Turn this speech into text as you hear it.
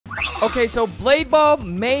Okay, so Blade Ball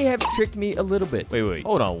may have tricked me a little bit. Wait.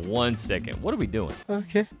 Hold on 1 second. What are we doing?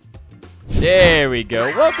 Okay. There we go.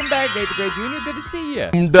 Welcome back, Nate the Great Jr. Good to see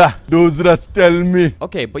you. Those rats tell me.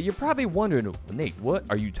 Okay, but you're probably wondering, Nate, what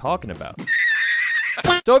are you talking about?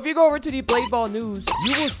 So if you go over to the Blade Ball news,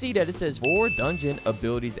 you will see that it says 4 dungeon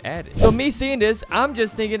abilities added. So me seeing this, I'm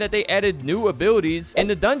just thinking that they added new abilities in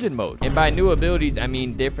the dungeon mode. And by new abilities, I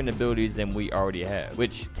mean different abilities than we already have,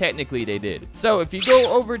 which technically they did. So if you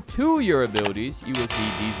go over to your abilities, you will see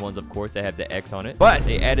these ones, of course, that have the X on it. But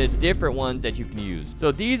they added different ones that you can use.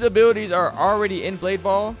 So these abilities are already in Blade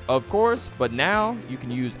Ball, of course, but now you can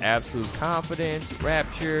use Absolute Confidence,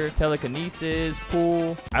 Rapture, Telekinesis,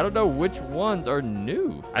 Pull. I don't know which ones are new.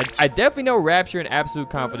 I definitely know Rapture and Absolute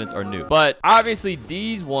Confidence are new, but obviously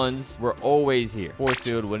these ones were always here. Force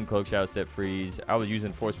Field, Wind Cloak, Shadow Step, Freeze. I was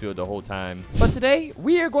using Force Field the whole time. But today,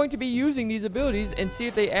 we are going to be using these abilities and see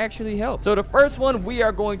if they actually help. So the first one we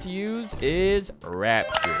are going to use is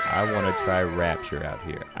Rapture. I want to try Rapture out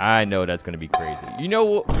here. I know that's going to be crazy. You know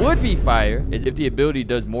what would be fire is if the ability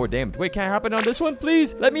does more damage. Wait, can I hop in on this one?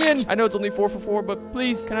 Please, let me in. I know it's only 4 for 4, but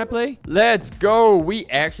please, can I play? Let's go. We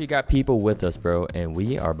actually got people with us, bro, and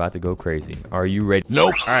we are about to go crazy. Are you ready?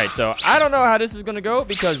 Nope. All right, so I don't know how this is gonna go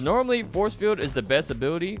because normally Force Field is the best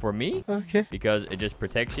ability for me. Okay. Because it just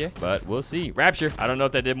protects you, but we'll see. Rapture. I don't know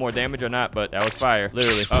if that did more damage or not, but that was fire.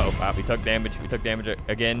 Literally. Uh-oh, Pop. We took damage. We took damage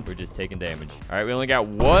again. We're just taking damage. All right, we only got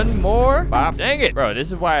one more. Pop. Dang it. Bro,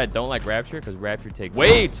 this is why I don't like Rapture, because Rapture takes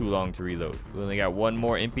way too long to reload. We only got one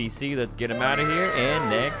more NPC. Let's get him out of here. And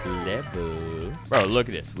next level. Bro, look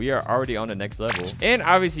at this. We are already on the next level. And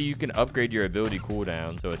obviously, you can upgrade your ability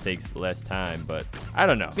cooldown, so it takes less time, but I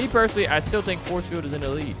don't know. Me personally, I still think Force Field is in the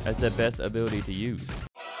lead as the best ability to use.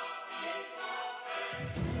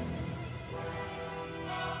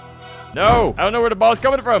 No! I don't know where the ball's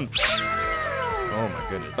coming from. Oh my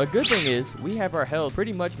goodness. A good thing is we have our health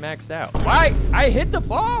pretty much maxed out. Why? I hit the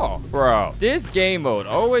ball. Bro, this game mode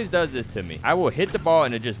always does this to me. I will hit the ball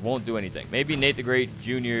and it just won't do anything. Maybe Nate the Great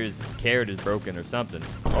Jr.'s carrot is broken or something.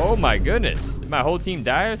 Oh my goodness. Did my whole team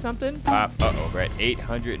die or something? Uh-oh, we're at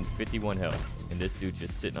 851 health. And this dude's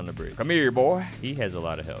just sitting on the bridge. Come here, boy. He has a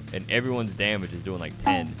lot of health. And everyone's damage is doing like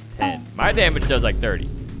 10, 10. My damage does like 30.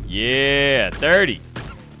 Yeah, 30.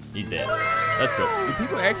 He's dead. Let's go. Do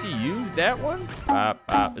people actually use that one?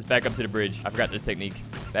 Let's back up to the bridge. I forgot the technique.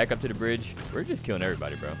 Back up to the bridge. We're just killing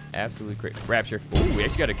everybody, bro. Absolutely crazy. Rapture. Ooh, we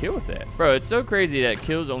actually got a kill with that. Bro, it's so crazy that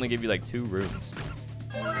kills only give you like 2 runes.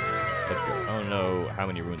 Let's go. I don't know how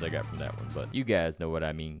many runes I got from that one, but you guys know what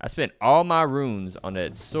I mean. I spent all my runes on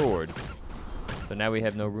that sword, so now we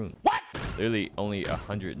have no runes. What? Literally only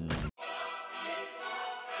 100 and...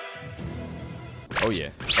 Oh yeah,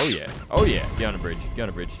 oh yeah, oh yeah. Get on the bridge, get on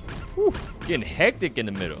the bridge. Whew, getting hectic in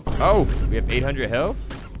the middle. Oh, we have 800 health.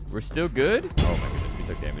 We're still good. Oh my goodness, we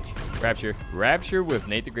took damage. Rapture. Rapture with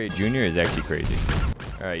Nate the Great Jr. is actually crazy.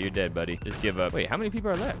 All right, you're dead, buddy. Just give up. Wait, how many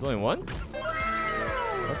people are left? There's only one?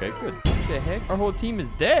 Okay, good. What the heck? Our whole team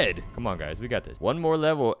is dead. Come on, guys, we got this. One more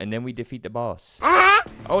level, and then we defeat the boss.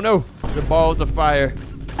 Oh no, the balls of fire.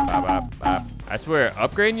 I swear,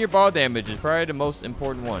 upgrading your ball damage is probably the most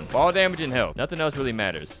important one. Ball damage and health. Nothing else really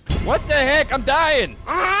matters. What the heck? I'm dying.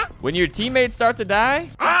 When your teammates start to die,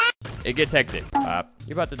 it gets hectic.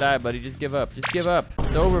 You're about to die, buddy. Just give up. Just give up.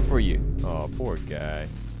 It's over for you. Oh, poor guy.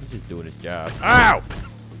 He's just doing his job. Ow!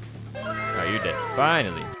 Alright, you're dead.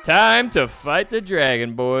 Finally. Time to fight the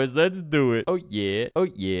dragon, boys. Let's do it. Oh, yeah. Oh,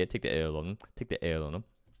 yeah. Take the L on him. Take the L on him.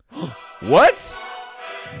 What?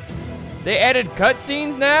 They added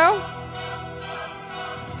cutscenes now?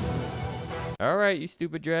 Alright, you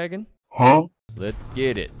stupid dragon. Huh? Let's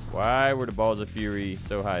get it. Why were the balls of fury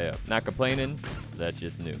so high up? Not complaining. That's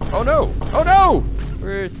just new. Oh no! Oh no!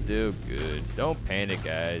 We're still good. Don't panic,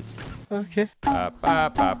 guys. Okay.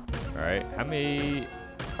 Alright, how many...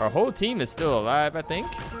 Our whole team is still alive, I think.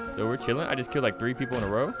 So we're chilling. I just killed like 3 people in a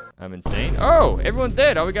row. I'm insane. Oh, everyone's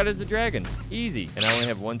dead. All we got is the dragon. Easy. And I only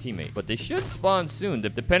have 1 teammate. But they should spawn soon,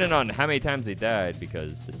 depending on how many times they died,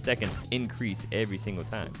 because the seconds increase every single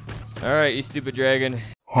time. All right, you stupid dragon.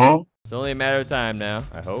 Huh? It's only a matter of time now,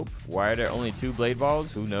 I hope. Why are there only 2 blade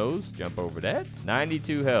balls? Who knows? Jump over that.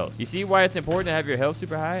 92 health. You see why it's important to have your health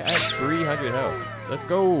super high? I have 300 health. Let's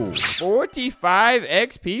go. 45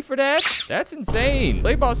 XP for that? That's insane.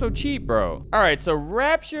 Blade ball's so cheap, bro. All right, so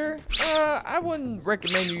Rapture. I wouldn't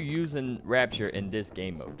recommend you using Rapture in this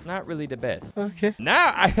game mode. Not really the best. Okay.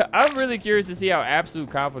 Now, I'm really curious to see how Absolute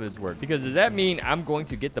Confidence works. Because does that mean I'm going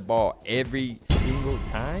to get the ball every single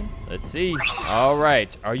time? Let's see. All right.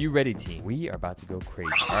 Are you ready, team? We are about to go crazy.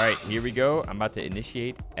 All right, here we go. I'm about to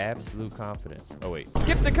initiate absolute confidence. Oh, wait.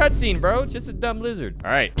 Skip the cutscene, bro. It's just a dumb lizard.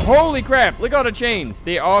 All right. Holy crap. Look at all the chains.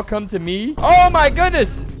 They all come to me. Oh, my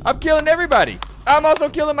goodness. I'm killing everybody. I'm also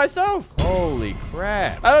killing myself. Holy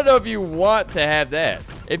crap. I don't know if you want to have that.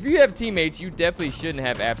 If you have teammates, you definitely shouldn't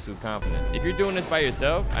have absolute confidence. If you're doing this by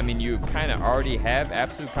yourself, I mean, you kind of already have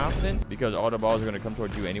absolute confidence because all the balls are going to come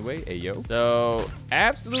towards you anyway. Hey, yo. So,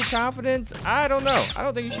 absolute confidence, I don't know. I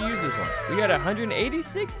don't think you should use this one. We got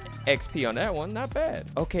 186 XP on that one. Not bad.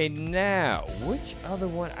 Okay, now, which other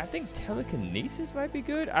one? I think telekinesis might be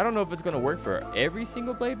good. I don't know if it's going to work for every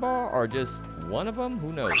single blade ball or just one of them.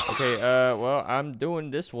 Who knows? Okay, well, I'm doing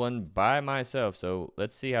this one by myself, so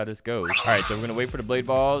let's see how this goes. All right, so we're going to wait for the blade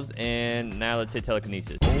balls, and now let's hit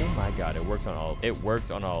telekinesis. Oh my god, it works on all of them. It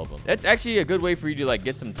works on all of them. That's actually a good way for you to, like,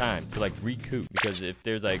 get some time to, like, recoup, because if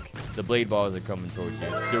there's, like, the blade balls are coming towards you,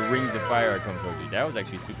 the rings of fire are coming towards you. That was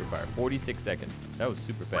actually super fire. 46 seconds. That was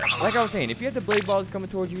super fast. Like I was saying, if you have the blade balls coming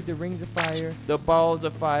towards you, the rings of fire, the balls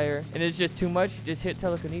of fire, and it's just too much, just hit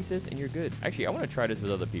telekinesis and you're good. Actually, I want to try this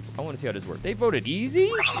with other people. I want to see how this works. They voted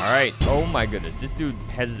easy? All right. Oh my goodness. This dude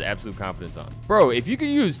has his absolute confidence on. Bro, if you can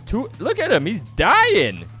use two, look at him. He's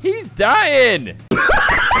dying. He's dying.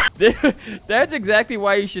 That's exactly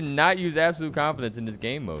why you should not use absolute confidence in this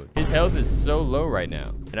game mode. His health is so low right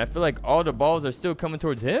now. And I feel like all the balls are still coming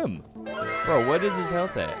towards him. Bro, what is his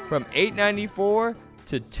health at? From 894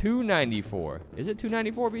 to 294. Is it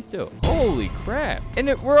 294? Be still. Holy crap.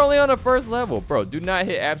 And we're only on the first level. Bro, do not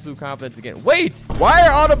hit absolute confidence again. Wait, why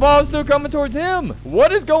are all the balls still coming towards him?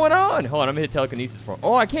 What is going on? Hold on, I'm gonna hit telekinesis for him.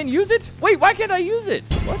 Oh, I can't use it? Wait, why can't I use it?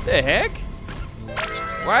 What the heck?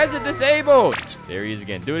 Why is it disabled? There he is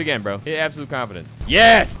again. Do it again, bro. Hit absolute confidence.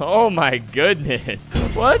 Yes. Oh my goodness.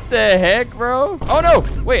 What the heck, bro? Oh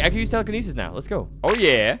no. Wait, I can use telekinesis now. Let's go. Oh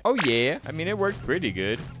yeah. Oh yeah. I mean, it worked pretty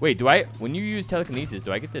good. Wait, when you use telekinesis,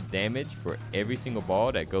 do I get the damage for every single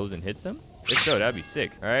ball that goes and hits them? If so, that'd be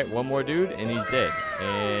sick. All right, one more dude, and he's dead.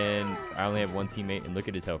 And I only have one teammate, and look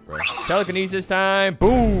at his health, bro. Telekinesis time.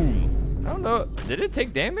 Boom. I don't know. Did it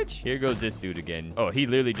take damage? Here goes this dude again. Oh, he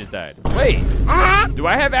literally just died. Wait. Do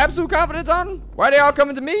I have absolute confidence on him? Why are they all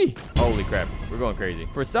coming to me? Holy crap. We're going crazy.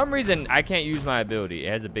 For some reason, I can't use my ability. It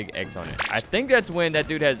has a big X on it. I think that's when that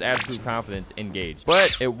dude has absolute confidence engaged.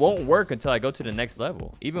 But it won't work until I go to the next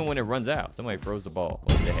level. Even when it runs out. Somebody froze the ball.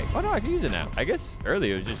 What the heck? Oh, no, I can use it now. I guess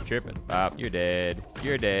earlier it was just tripping. Bop, you're dead.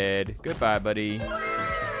 You're dead. Goodbye, buddy.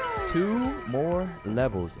 2 more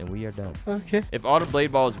levels and we are done. Okay. If all the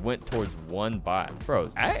blade balls went towards one bot.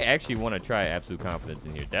 Bro, I actually want to try absolute confidence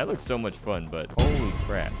in here. That looks so much fun, but holy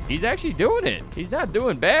crap. He's actually doing it. He's not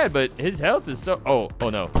doing bad, but his health is so... Oh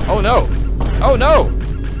no. Oh no. Oh no.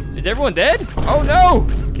 Is everyone dead? Oh no.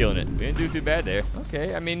 Killing it. We didn't do too bad there.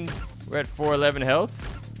 Okay, I mean, we're at 411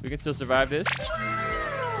 health. We can still survive this.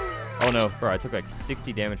 Oh no, bro, I took like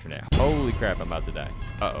 60 damage from that. Holy crap, I'm about to die.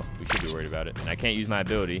 Uh-oh, we should be worried about it. And I can't use my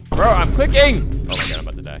ability. Bro, I'm clicking! Oh my god, I'm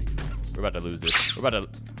about to die. We're about to lose this. We're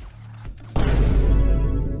about to...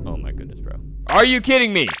 Oh my goodness, bro. Are you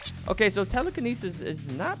kidding me? Okay, so telekinesis is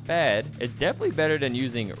not bad. It's definitely better than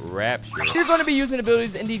using Rapture. If you're going to be using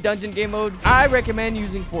abilities in the dungeon game mode, I recommend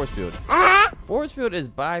using Force Field. Force Field is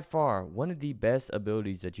by far one of the best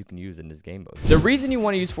abilities that you can use in this game mode. The reason you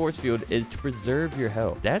want to use Force Field is to preserve your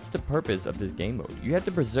health. That's the purpose of this game mode. You have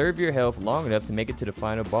to preserve your health long enough to make it to the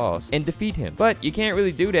final boss and defeat him. But you can't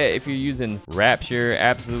really do that if you're using Rapture,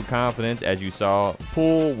 Absolute Confidence, as you saw.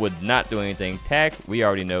 Pull would not do anything. Tack, we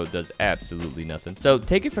already know, does absolutely nothing. So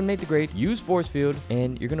take it from Nate the Great, use Force Field,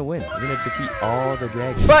 and you're gonna win. You're gonna defeat all the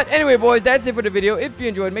dragons. But anyway, boys, that's it for the video. If you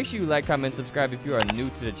enjoyed, make sure you like, comment, subscribe if you are new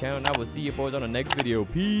to the channel, and I will see you boys on the next video.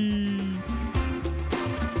 Peace.